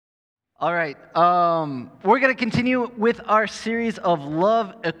All right. We're going to continue with our series of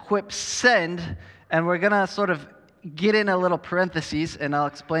Love, Equip, Send, and we're going to sort of get in a little parentheses, and I'll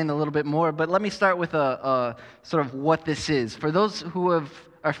explain a little bit more. But let me start with a sort of what this is. For those who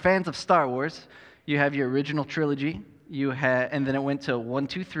are fans of Star Wars, you have your original trilogy, and then it went to 1,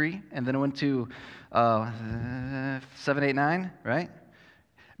 2, 3, and then it went to 7, 8, 9, right?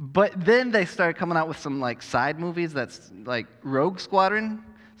 But then they started coming out with some like side movies that's like Rogue Squadron.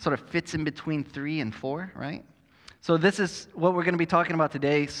 Sort of fits in between 3 and 4, right? So this is what we're going to be talking about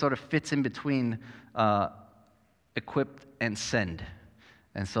today, sort of fits in between equip and send.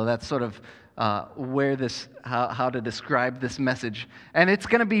 And so that's sort of where this, how to describe this message. And it's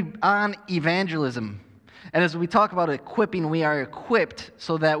going to be on evangelism. And as we talk about equipping, we are equipped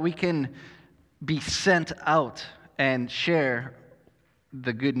so that we can be sent out and share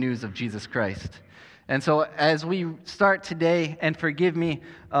the good news of Jesus Christ. And so as we start today, and forgive me,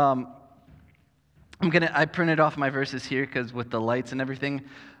 I printed off my verses here because with the lights and everything.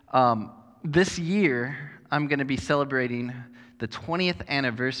 This year, I'm going to be celebrating the 20th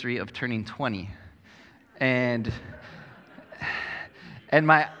anniversary of turning 20. And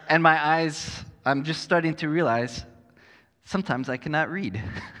my eyes, I'm just starting to realize, sometimes I cannot read.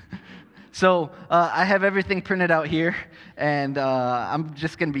 So I have everything printed out here, and I'm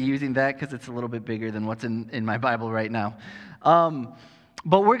just going to be using that because it's a little bit bigger than what's in my Bible right now.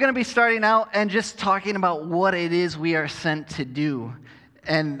 But we're going to be starting out and just talking about what it is we are sent to do.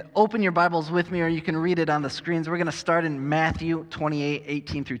 And open your Bibles with me, or you can read it on the screens. We're going to start in Matthew 28,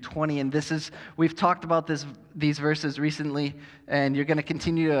 18 through 20. And we've talked about these verses recently, and you're going to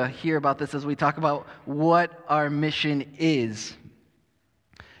continue to hear about this as we talk about what our mission is.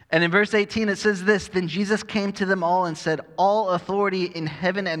 And in verse 18 it says this, "Then Jesus came to them all and said, 'All authority in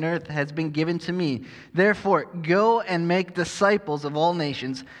heaven and earth has been given to me. Therefore, go and make disciples of all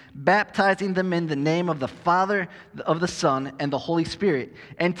nations, baptizing them in the name of the Father, of the Son, and the Holy Spirit,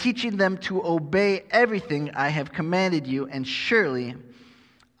 and teaching them to obey everything I have commanded you. And surely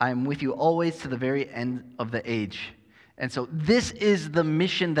I am with you always to the very end of the age.'" And so this is the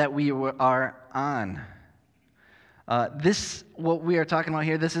mission that we are on. What we are talking about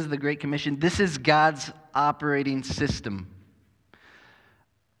here, this is the Great Commission. This is God's operating system.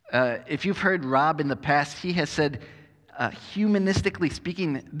 If you've heard Rob in the past, he has said, humanistically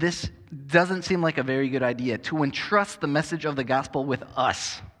speaking, this doesn't seem like a very good idea, to entrust the message of the gospel with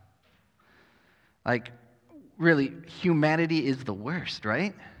us. Like, really, humanity is the worst,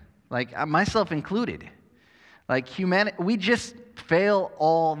 right? Like, myself included. Like, humanity, we just fail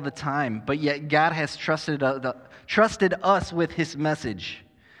all the time, but yet God has trusted us with his message.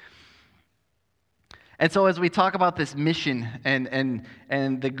 And so as we talk about this mission and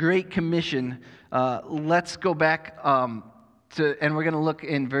the Great Commission, let's go back and we're going to look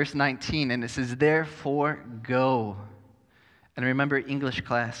in verse 19, and it says, "Therefore go." And remember English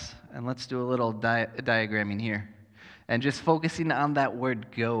class, and let's do a little diagramming here. And just focusing on that word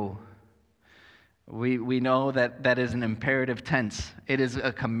go. We know that is an imperative tense. It is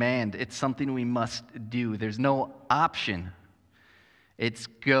a command. It's something we must do. There's no option. It's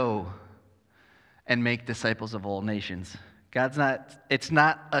go and make disciples of all nations. It's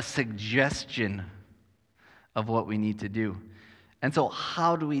not a suggestion of what we need to do. And so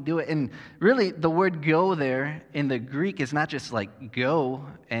how do we do it? And really, the word go there in the Greek is not just like go,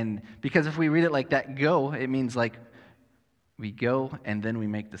 and because if we read it like that, go, it means like we go and then we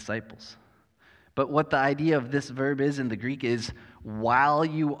make disciples. But what the idea of this verb is in the Greek is, while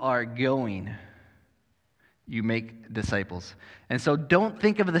you are going, you make disciples. And so don't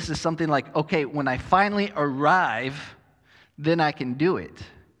think of this as something like, okay, when I finally arrive, then I can do it.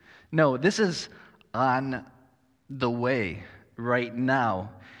 No, this is on the way right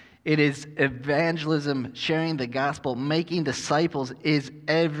now. It is evangelism, sharing the gospel, making disciples is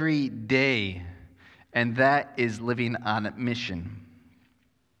every day. And that is living on a mission.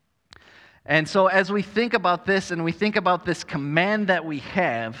 And so as we think about this, and we think about this command that we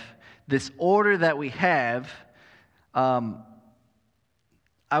have, this order that we have, I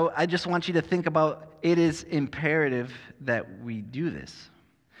just want you to think about it is imperative that we do this.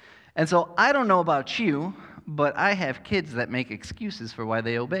 And so I don't know about you, but I have kids that make excuses for why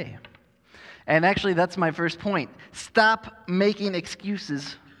they obey. And actually, that's my first point. Stop making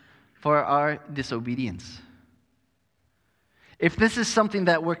excuses for our disobedience. If this is something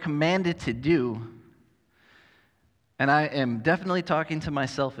that we're commanded to do, and I am definitely talking to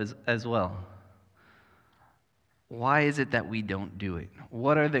myself as well, why is it that we don't do it?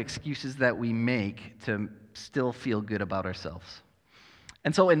 What are the excuses that we make to still feel good about ourselves?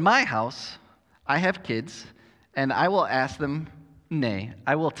 And so in my house, I have kids, and I will ask them Nay,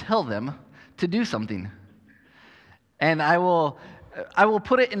 I will tell them to do something. And I will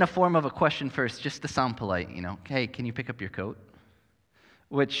put it in the form of a question first, just to sound polite, Hey, can you pick up your coat?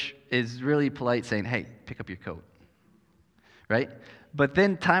 Which is really polite saying, hey, pick up your coat, right? But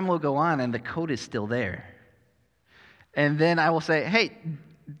then time will go on and the coat is still there. And then I will say, hey,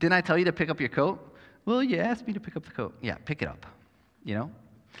 didn't I tell you to pick up your coat? Well, you asked me to pick up the coat. Yeah, pick it up,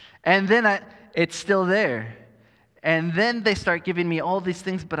 And then it's still there. And then they start giving me all these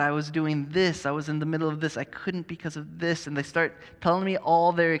things, but I was doing this. I was in the middle of this. I couldn't because of this. And they start telling me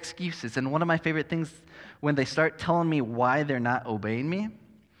all their excuses. And one of my favorite things when they start telling me why they're not obeying me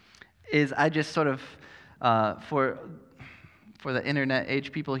is I just sort of, for the internet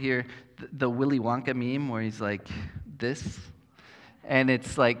age people here, the Willy Wonka meme where he's like this. And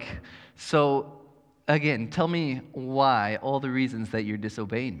it's like, so again, tell me why, all the reasons that you're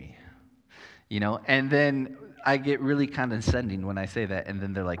disobeying me. And then I get really condescending when I say that, and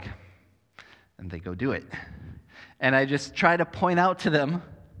then they're like, and they go do it. And I just try to point out to them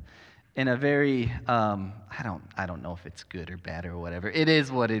in a very, I don't know if it's good or bad or whatever. It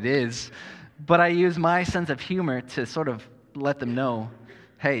is what it is. But I use my sense of humor to sort of let them know,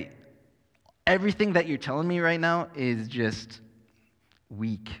 hey, everything that you're telling me right now is just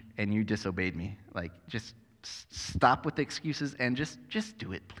weak, and you disobeyed me. Like, just stop with the excuses and just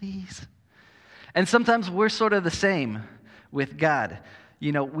do it, please. And sometimes we're sort of the same with God.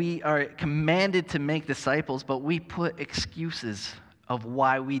 We are commanded to make disciples, but we put excuses of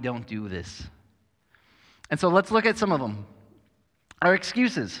why we don't do this. And so let's look at some of them. Our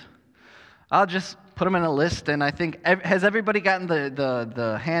excuses. I'll just put them in a list, and I think, has everybody gotten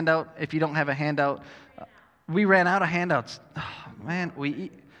the handout? If you don't have a handout, we ran out of handouts. Oh, man, we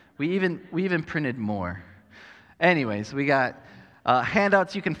even printed more. Anyways, we got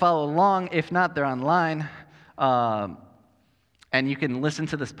handouts you can follow along. If not, they're online. And you can listen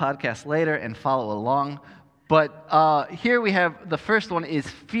to this podcast later and follow along. But here we have, the first one is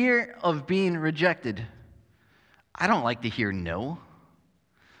fear of being rejected. I don't like to hear no.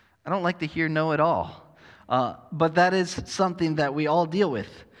 I don't like to hear no at all. But that is something that we all deal with.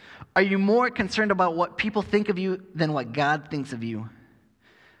 Are you more concerned about what people think of you than what God thinks of you?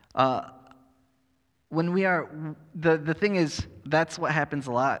 When we are, the thing is, that's what happens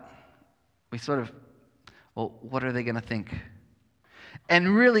a lot. We sort of, well, what are they going to think?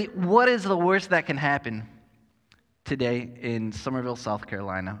 And really, what is the worst that can happen today in Summerville, South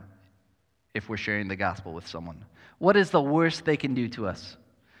Carolina, if we're sharing the gospel with someone? What is the worst they can do to us?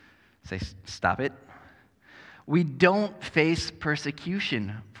 Say, stop it. We don't face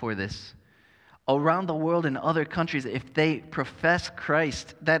persecution for this. Around the world in other countries, if they profess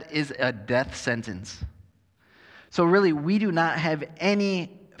Christ, that is a death sentence. So really, we do not have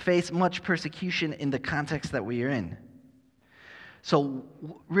face much persecution in the context that we are in. So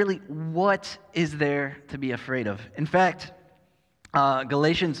really, what is there to be afraid of? In fact,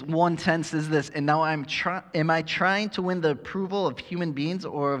 Galatians 1:10 says this, and now am I trying to win the approval of human beings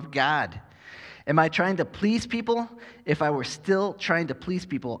or of God? Am I trying to please people? If I were still trying to please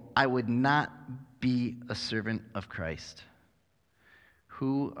people, I would not be a servant of Christ.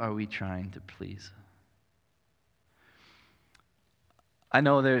 Who are we trying to please? I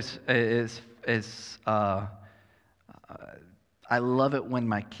know I love it when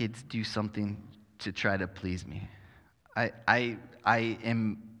my kids do something to try to please me. I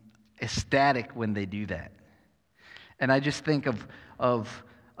am ecstatic when they do that. And I just think of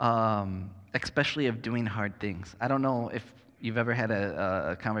especially of doing hard things. I don't know if you've ever had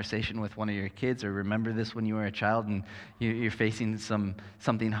a conversation with one of your kids or remember this when you were a child and you're facing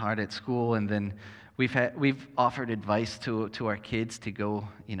something hard at school, and then we've offered advice to our kids to go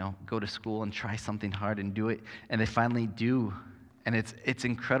to school and try something hard and do it, and they finally do, and it's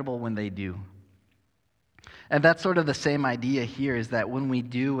incredible when they do. And that's sort of the same idea here, is that when we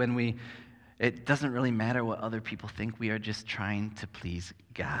do, it doesn't really matter what other people think. We are just trying to please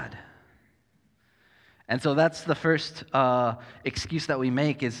God. And so that's the first excuse that we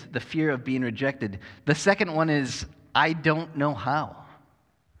make, is the fear of being rejected. The second one is, I don't know how.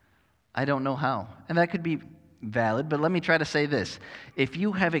 I don't know how. And that could be valid, but let me try to say this. If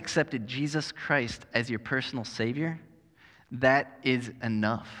you have accepted Jesus Christ as your personal Savior, that is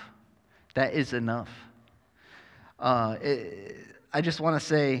enough. That is enough. I just want to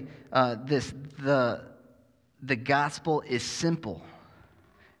say this. The gospel is simple.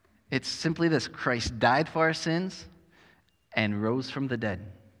 It's simply this: Christ died for our sins and rose from the dead.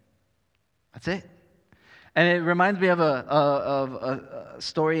 That's it. And it reminds me of a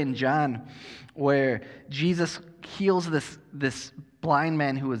story in John where Jesus heals this blind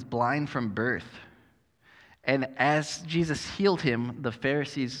man who was blind from birth. And as Jesus healed him, the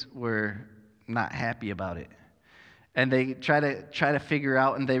Pharisees were not happy about it. And they try to figure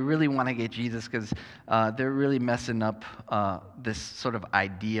out, and they really want to get Jesus because they're really messing up this sort of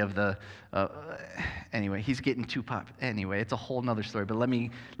idea of the. Anyway, he's getting too pop. Anyway, it's a whole nother story. But let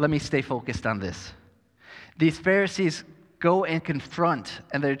me stay focused on this. These Pharisees go and confront,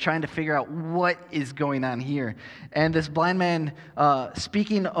 and they're trying to figure out what is going on here. And this blind man,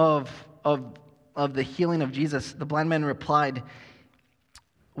 speaking of the healing of Jesus, the blind man replied,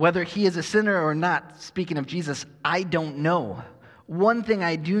 "Whether he is a sinner or not," speaking of Jesus, "I don't know. One thing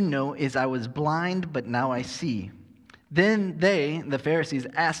I do know is I was blind, but now I see." Then they, the Pharisees,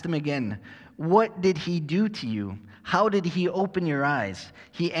 asked him again, "What did he do to you? How did he open your eyes?"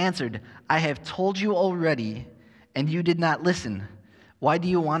 He answered, "I have told you already, and you did not listen. Why do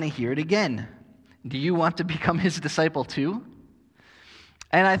you want to hear it again? Do you want to become his disciple too?"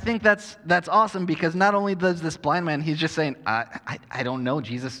 And I think that's awesome, because not only does this blind man, he's just saying, I don't know,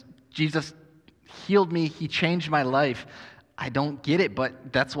 Jesus healed me, he changed my life. I don't get it,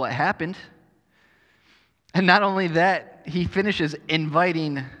 but that's what happened. And not only that, he finishes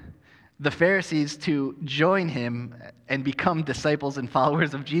inviting the Pharisees to join him and become disciples and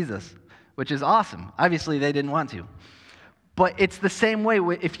followers of Jesus, which is awesome. Obviously, they didn't want to. But it's the same way.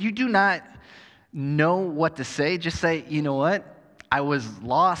 If you do not know what to say, just say, "You know what? I was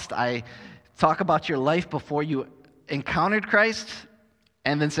lost." I talk about your life before you encountered Christ,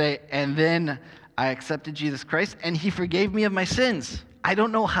 and then say, "And then I accepted Jesus Christ, and he forgave me of my sins." I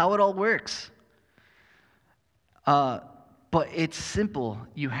don't know how it all works. But it's simple.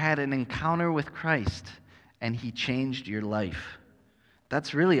 You had an encounter with Christ, and he changed your life.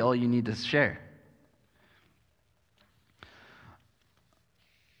 That's really all you need to share.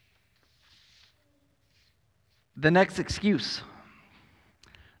 The next excuse.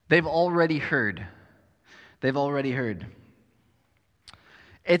 They've already heard. They've already heard.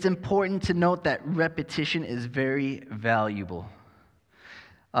 It's important to note that repetition is very valuable.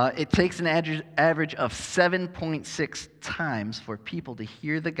 It takes an average of 7.6 times for people to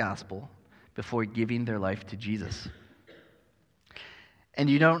hear the gospel before giving their life to Jesus. And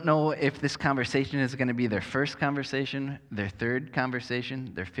you don't know if this conversation is going to be their first conversation, their third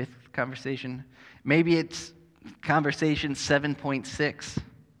conversation, their fifth conversation. Maybe it's conversation 7.6,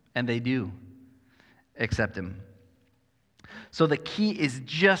 and they do accept him. So the key is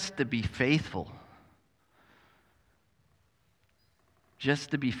just to be faithful.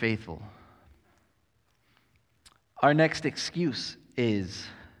 Just to be faithful. Our next excuse is,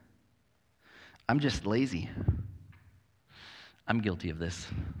 "I'm just lazy." I'm guilty of this.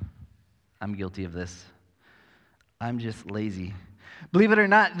 I'm guilty of this. I'm just lazy. Believe it or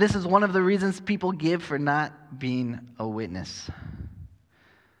not, this is one of the reasons people give for not being a witness.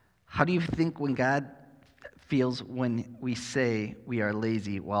 How do you think when God feels when we say we are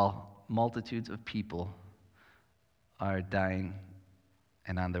lazy while multitudes of people are dying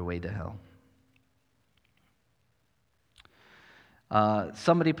and on their way to hell?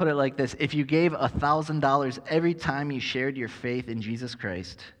 Somebody put it like this: if you gave $1,000 every time you shared your faith in Jesus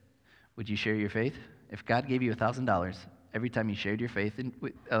Christ, would you share your faith? If God gave you $1,000 every time you shared your faith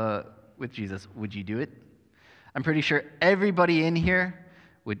with Jesus, would you do it? I'm pretty sure everybody in here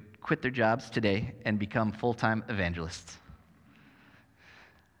would quit their jobs today and become full-time evangelists.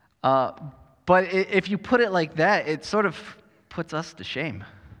 But if you put it like that, it sort of puts us to shame.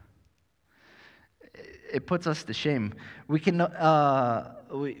 It puts us to shame. We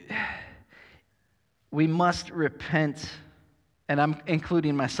must repent, and I'm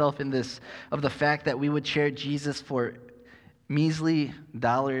including myself in this, of the fact that we would share Jesus for measly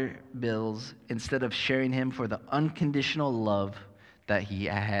dollar bills instead of sharing him for the unconditional love that he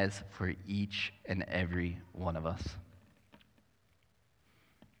has for each and every one of us.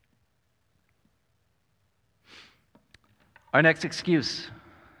 Our next excuse: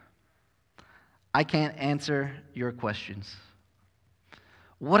 I can't answer your questions.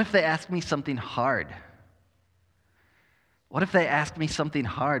 What if they ask me something hard? What if they ask me something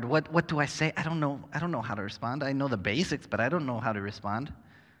hard? What do I say? I don't know how to respond. I know the basics, but I don't know how to respond.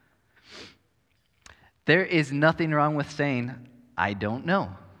 There is nothing wrong with saying, "I don't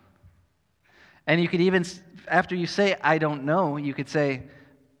know." And you could even, after you say, "I don't know," you could say,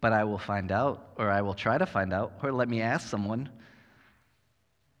 "But I will find out," or "I will try to find out," or "Let me ask someone."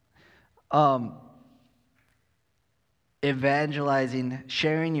 Evangelizing,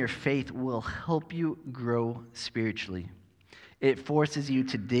 sharing your faith will help you grow spiritually. It forces you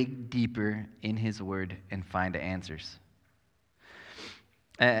to dig deeper in his word and find answers.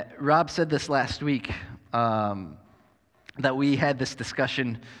 Rob said this last week, that we had this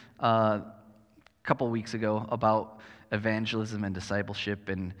discussion a couple weeks ago about evangelism and discipleship,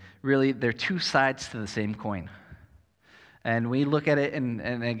 and really they're two sides to the same coin. And we look at it, and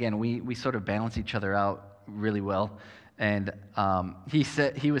again, we sort of balance each other out really well. And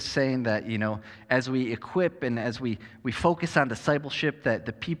he was saying that, as we equip and as we focus on discipleship, that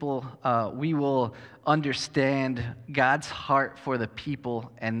the people, we will understand God's heart for the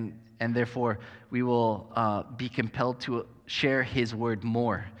people, and therefore we will be compelled to share his word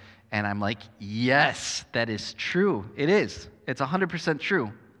more. And I'm like, yes, that is true. It is. It's 100%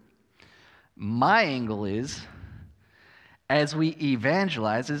 true. My angle is, as we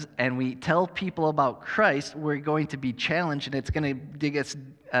evangelize and we tell people about Christ, we're going to be challenged, and it's going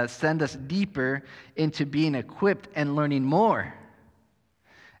to send us deeper into being equipped and learning more.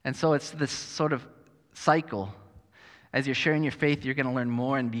 And so it's this sort of cycle. As you're sharing your faith, you're going to learn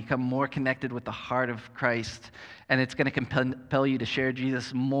more and become more connected with the heart of Christ, and it's going to compel you to share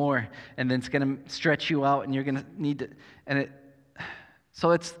Jesus more, and then it's going to stretch you out, and you're going to need to,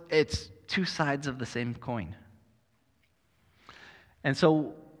 so it's two sides of the same coin. And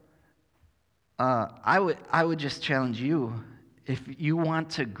so I would just challenge you, if you want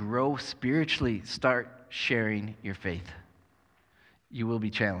to grow spiritually, start sharing your faith. You will be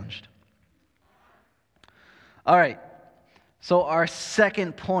challenged. All right, so our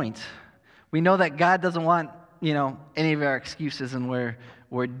second point, we know that God doesn't want, any of our excuses, and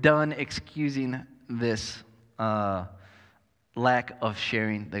we're done excusing this lack of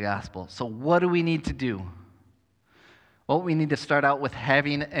sharing the gospel. So what do we need to do? Well, we need to start out with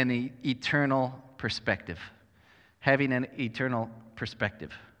having an eternal perspective. Having an eternal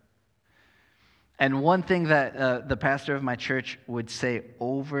perspective. And one thing that the pastor of my church would say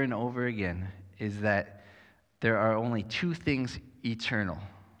over and over again is that there are only two things eternal: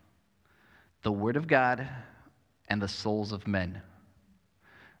 the Word of God and the souls of men.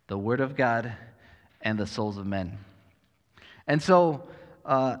 The Word of God and the souls of men. And so,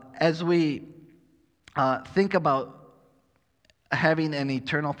 as we think about having an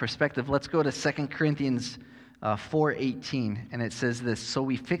eternal perspective, let's go to 2 Corinthians 4:18, and it says this: "So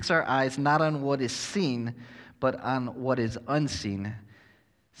we fix our eyes not on what is seen, but on what is unseen.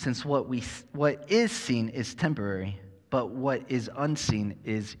 Since what is seen is temporary, but what is unseen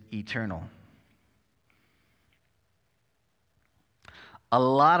is eternal." A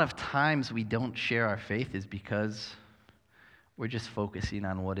lot of times we don't share our faith is because we're just focusing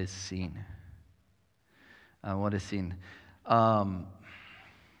on what is seen. On what is seen.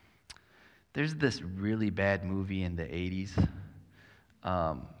 There's this really bad movie in the 80s.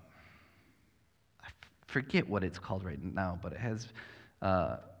 I forget what it's called right now, but it has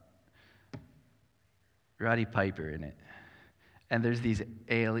Roddy Piper in it. And there's these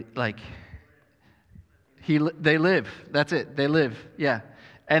alien, they live. That's it. They live. Yeah.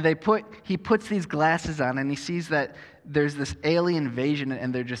 And he puts these glasses on, and he sees that there's this alien invasion,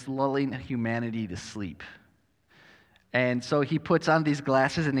 and they're just lulling humanity to sleep. And so he puts on these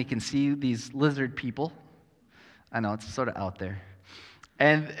glasses, and he can see these lizard people. I know, it's sort of out there.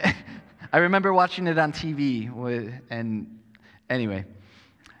 And I remember watching it on TV, and anyway.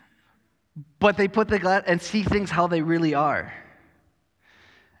 But they put the glass and see things how they really are.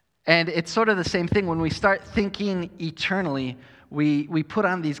 And it's sort of the same thing. When we start thinking eternally, we put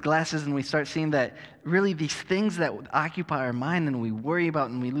on these glasses, and we start seeing that really these things that occupy our mind and we worry about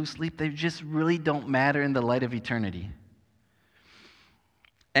and we lose sleep, they just really don't matter in the light of eternity.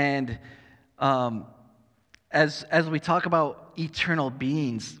 And as we talk about eternal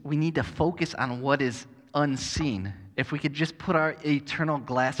beings, we need to focus on what is unseen. If we could just put our eternal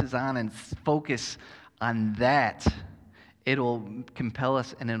glasses on and focus on that, it'll compel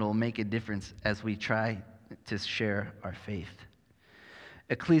us and it'll make a difference as we try to share our faith.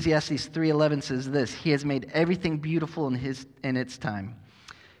 Ecclesiastes 3:11 says this: "He has made everything beautiful in its time.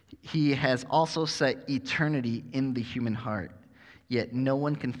 He has also set eternity in the human heart. Yet no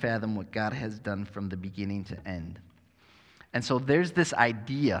one can fathom what God has done from the beginning to end." And so there's this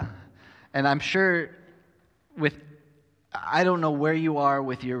idea, and I'm sure I don't know where you are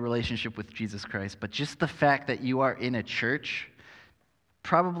with your relationship with Jesus Christ, but just the fact that you are in a church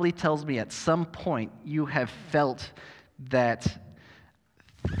probably tells me at some point you have felt that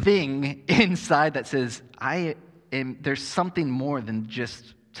thing inside that says, there's something more than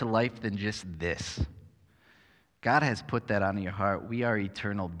just to life than just this. God has put that on your heart. We are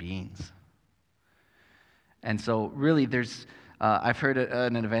eternal beings. And so really I've heard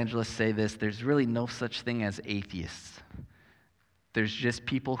an evangelist say this: there's really no such thing as atheists. There's just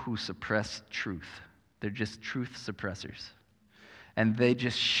people who suppress truth. They're just truth suppressors. And they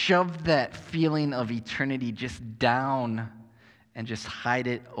just shove that feeling of eternity just down and just hide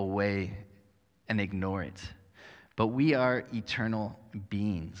it away. and ignore it. But we are eternal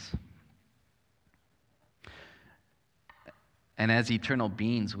beings. And as eternal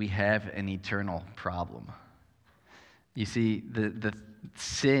beings, we have an eternal problem. You see, the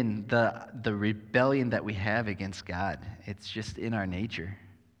sin, the rebellion that we have against God, it's just in our nature.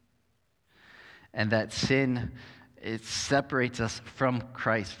 And that sin, it separates us from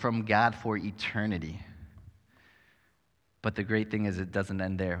Christ, from God for eternity. But the great thing is it doesn't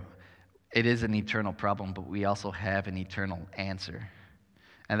end there. It is an eternal problem, but we also have an eternal answer.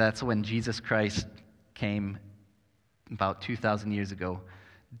 And that's when Jesus Christ came about 2,000 years ago,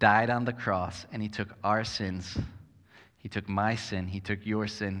 died on the cross, and he took our sins. He took my sin, he took your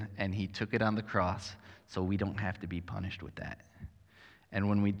sin, and he took it on the cross so we don't have to be punished with that. And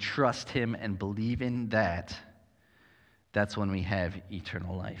when we trust him and believe in that, that's when we have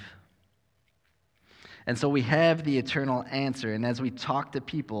eternal life. And so we have the eternal answer. And as we talk to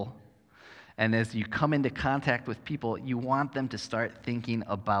people, and as you come into contact with people, you want them to start thinking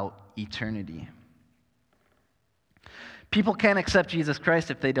about eternity. People can't accept Jesus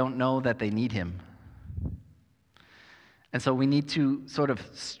Christ if they don't know that they need him. And so we need to sort of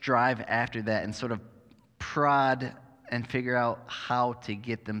strive after that and sort of prod and figure out how to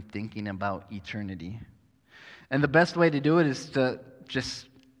get them thinking about eternity. And the best way to do it is to just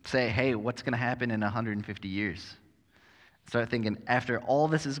say, hey, what's going to happen in 150 years? Start thinking, after all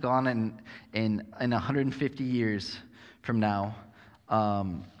this is gone in 150 years from now,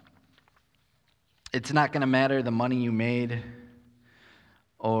 it's not going to matter the money you made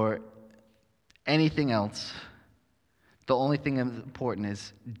or anything else. The only thing that's important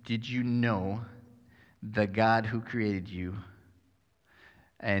is, did you know the God who created you,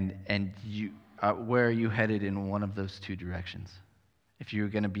 and you where are you headed in one of those two directions? If you're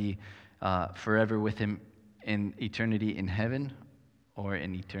going to be forever with him in eternity in heaven or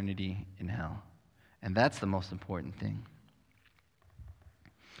in eternity in hell. And that's the most important thing.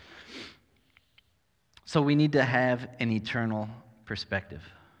 So we need to have an eternal perspective.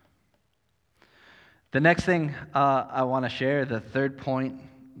 The next thing I want to share, the third point,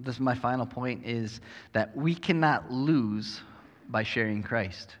 this is my final point, is that we cannot lose by sharing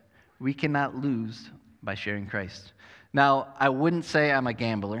Christ. We cannot lose by sharing Christ. Now, I wouldn't say I'm a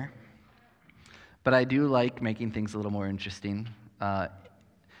gambler, but I do like making things a little more interesting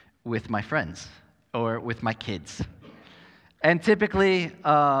with my friends or with my kids. And typically,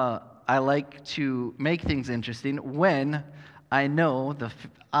 I like to make things interesting when I know the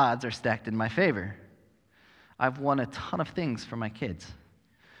odds are stacked in my favor. I've won a ton of things for my kids.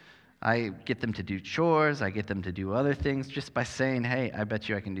 I get them to do chores, I get them to do other things just by saying, hey, I bet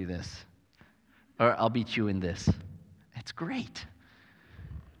you I can do this. Or I'll beat you in this. It's great.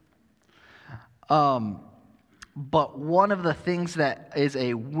 But one of the things that is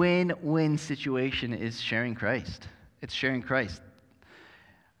a win-win situation is sharing Christ. It's sharing Christ.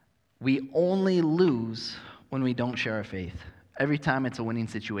 We only lose when we don't share our faith. Every time it's a winning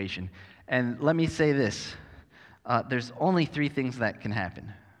situation. And let me say this. There's only three things that can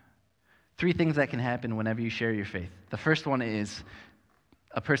happen. Three things that can happen whenever you share your faith. The first one is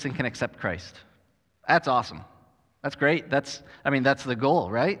a person can accept Christ. That's awesome. That's great. That's the goal,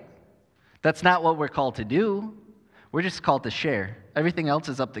 right? That's not what we're called to do. We're just called to share. Everything else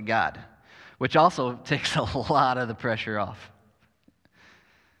is up to God, which also takes a lot of the pressure off.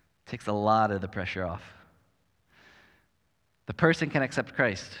 Takes a lot of the pressure off. The person can accept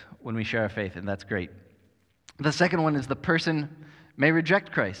Christ when we share our faith, and that's great. The second one is the person may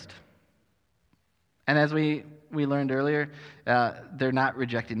reject Christ. And as we learned earlier, they're not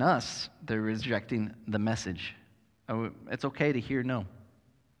rejecting us, they're rejecting the message. It's okay to hear no.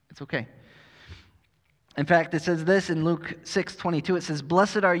 It's okay. In fact, it says this in Luke 6:22. It says,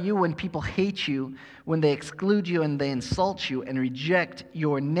 "Blessed are you when people hate you, when they exclude you and they insult you and reject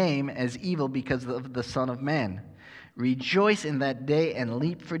your name as evil because of the Son of Man. Rejoice in that day and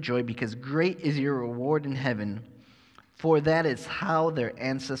leap for joy, because great is your reward in heaven. For that is how their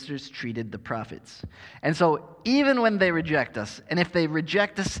ancestors treated the prophets." And so even when they reject us, and if they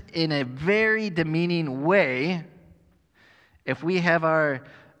reject us in a very demeaning way, if we have our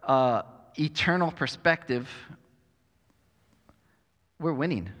eternal perspective, we're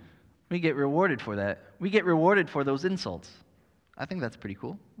winning. We get rewarded for that. We get rewarded for those insults. I think that's pretty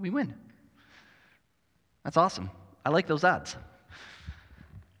cool. We win. That's awesome. I like those odds.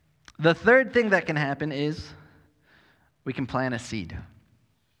 The third thing that can happen is we can plant a seed.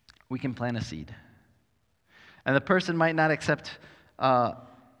 We can plant a seed. And the person might not accept the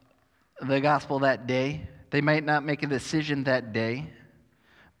gospel that day. They might not make a decision that day.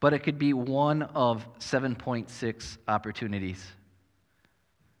 But it could be one of 7.6 opportunities.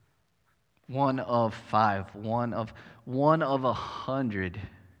 one of 5, one of 100.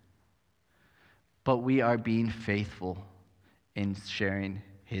 But we are being faithful in sharing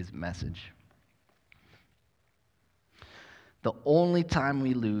his message. The only time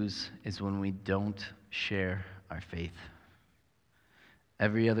we lose is when we don't share our faith.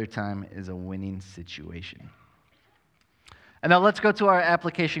 Every other time is a winning situation. And now let's go to our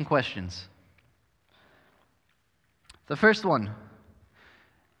application questions. The first one,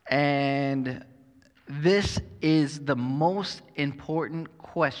 and this is the most important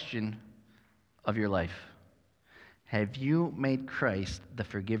question of your life. Have you made Christ the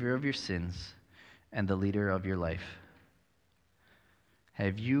forgiver of your sins and the leader of your life?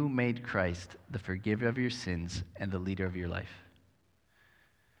 Have you made Christ the forgiver of your sins and the leader of your life?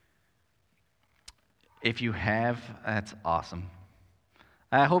 If you have, that's awesome.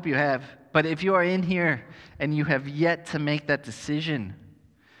 I hope you have. But if you are in here and you have yet to make that decision,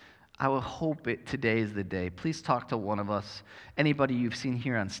 I will hope today is the day. Please talk to one of us. Anybody you've seen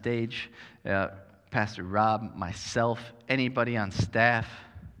here on stage, Pastor Rob, myself, anybody on staff.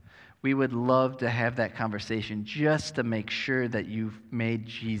 We would love to have that conversation just to make sure that you've made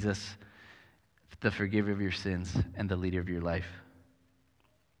Jesus the forgiver of your sins and the leader of your life.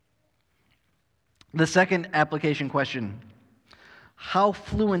 The second application question, how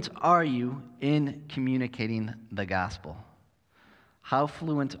fluent are you in communicating the gospel? How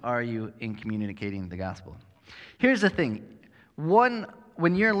fluent are you in communicating the gospel? Here's the thing. One,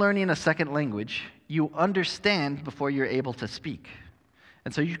 when you're learning a second language, you understand before you're able to speak.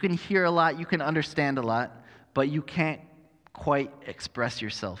 And so you can hear a lot, you can understand a lot, but you can't quite express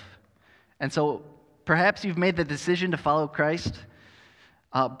yourself. And so perhaps you've made the decision to follow Christ,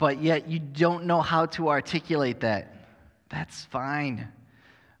 but yet you don't know how to articulate that. That's fine.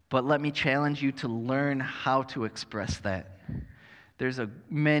 But let me challenge you to learn how to express that. There's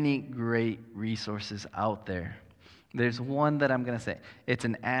many great resources out there. There's one that I'm going to say. It's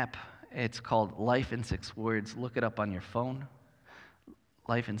an app. It's called Life in 6 Words. Look it up on your phone.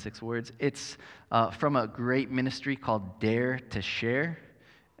 Life in 6 Words. It's from a great ministry called Dare to Share.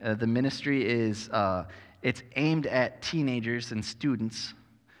 The ministry is it's aimed at teenagers and students,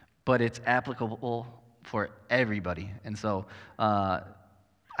 but it's applicable for everybody. And so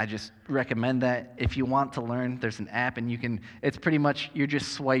I just recommend that. If you want to learn, there's an app, and it's pretty much, you're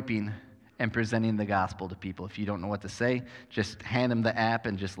just swiping and presenting the gospel to people. If you don't know what to say, just hand them the app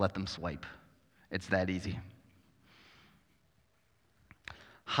and just let them swipe. It's that easy.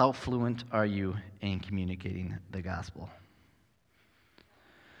 How fluent are you in communicating the gospel?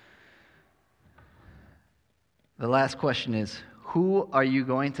 The last question is, who are you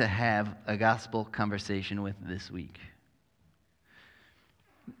going to have a gospel conversation with this week?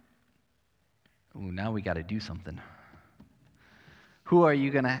 Ooh, now we got to do something. Who are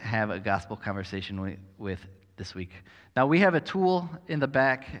you going to have a gospel conversation with this week? Now, we have a tool in the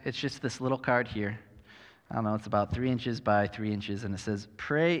back. It's just this little card here. I don't know, it's about 3 inches by 3 inches, and it says,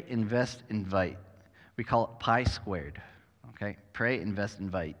 pray, invest, invite. We call it Pi squared, okay? Pray, invest,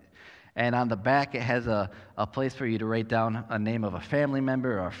 invite. And on the back, it has a place for you to write down a name of a family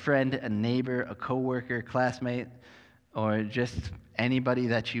member or a friend, a neighbor, a coworker, classmate, or just anybody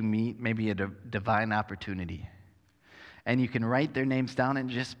that you meet, maybe a divine opportunity. And you can write their names down and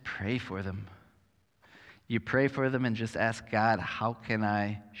just pray for them. You pray for them and just ask God, how can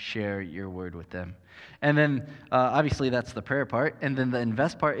I share your word with them? And then, obviously, that's the prayer part. And then the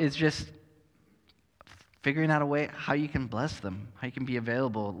invest part is just figuring out a way how you can bless them, how you can be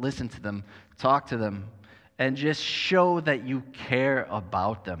available, listen to them, talk to them, and just show that you care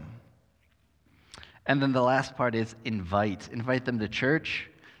about them. And then the last part is invite. Invite them to church.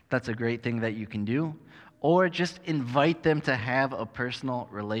 That's a great thing that you can do. Or just invite them to have a personal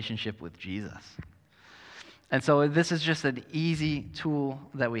relationship with Jesus. And so this is just an easy tool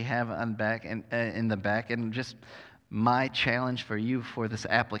that we have on back and in the back. And just my challenge for you for this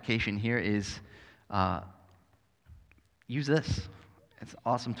application here is use this. It's an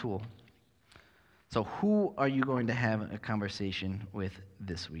awesome tool. So who are you going to have a conversation with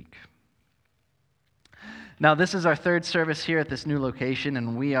this week? Now, this is our third service here at this new location,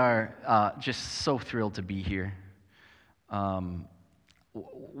 and we are just so thrilled to be here.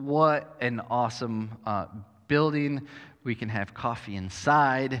 What an awesome building. We can have coffee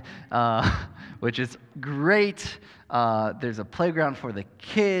inside, which is great. There's a playground for the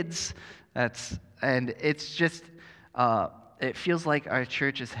kids. And it's just, it feels like our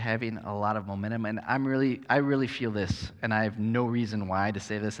church is having a lot of momentum, and I really feel this, and I have no reason why to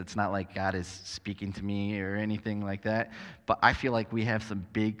say this. It's not like God is speaking to me or anything like that, but I feel like we have some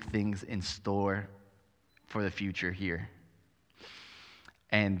big things in store for the future here.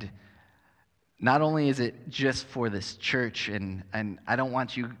 And not only is it just for this church, and I don't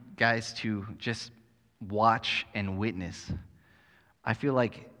want you guys to just watch and witness. I feel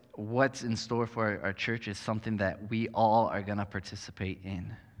like what's in store for our church is something that we all are going to participate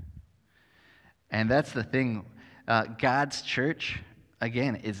in. And that's the thing. God's church,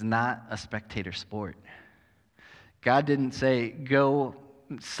 again, is not a spectator sport. God didn't say, go,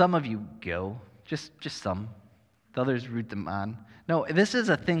 some of you go, just some. The others root them on. No, this is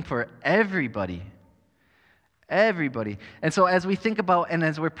a thing for everybody. Everybody. And so as we think about, and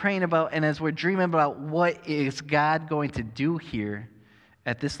as we're praying about, and as we're dreaming about what is God going to do here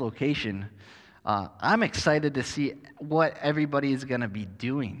at this location, I'm excited to see what everybody is going to be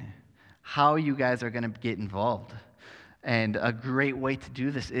doing, how you guys are going to get involved. And a great way to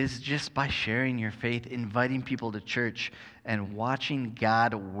do this is just by sharing your faith, inviting people to church, and watching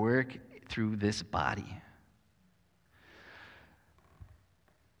God work through this body.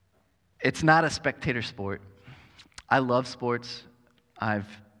 It's not a spectator sport. I love sports. I've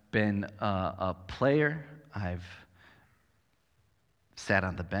been a player. I've sat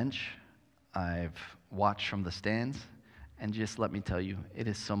on the bench. I've watched from the stands. And just let me tell you, it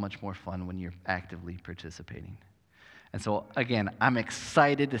is so much more fun when you're actively participating. And so, again, I'm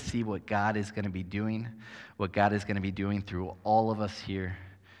excited to see what God is going to be doing, what God is going to be doing through all of us here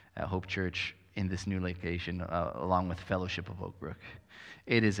at Hope Church in this new location, along with Fellowship of Oak Brook.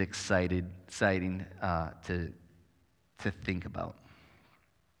 It is exciting to think about.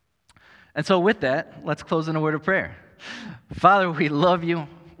 And so with that, let's close in a word of prayer. Father, we love you.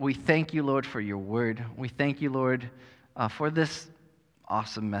 We thank you, Lord, for your word. We thank you, Lord, for this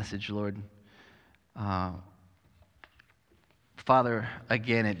awesome message, Lord. Father,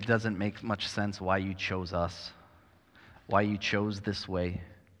 again, it doesn't make much sense why you chose us, why you chose this way.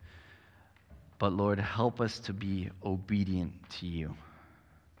 But Lord, help us to be obedient to you.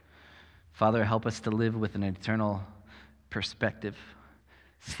 Father, help us to live with an eternal perspective,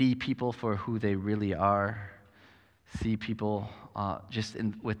 see people for who they really are, see people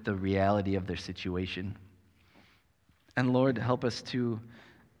with the reality of their situation. And Lord, help us to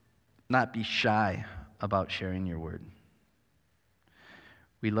not be shy about sharing your word.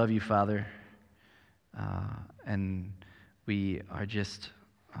 We love you, Father, and we are just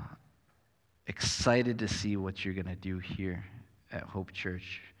excited to see what you're going to do here at Hope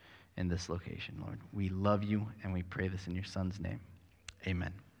Church in this location, Lord. We love you, and we pray this in your Son's name.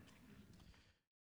 Amen.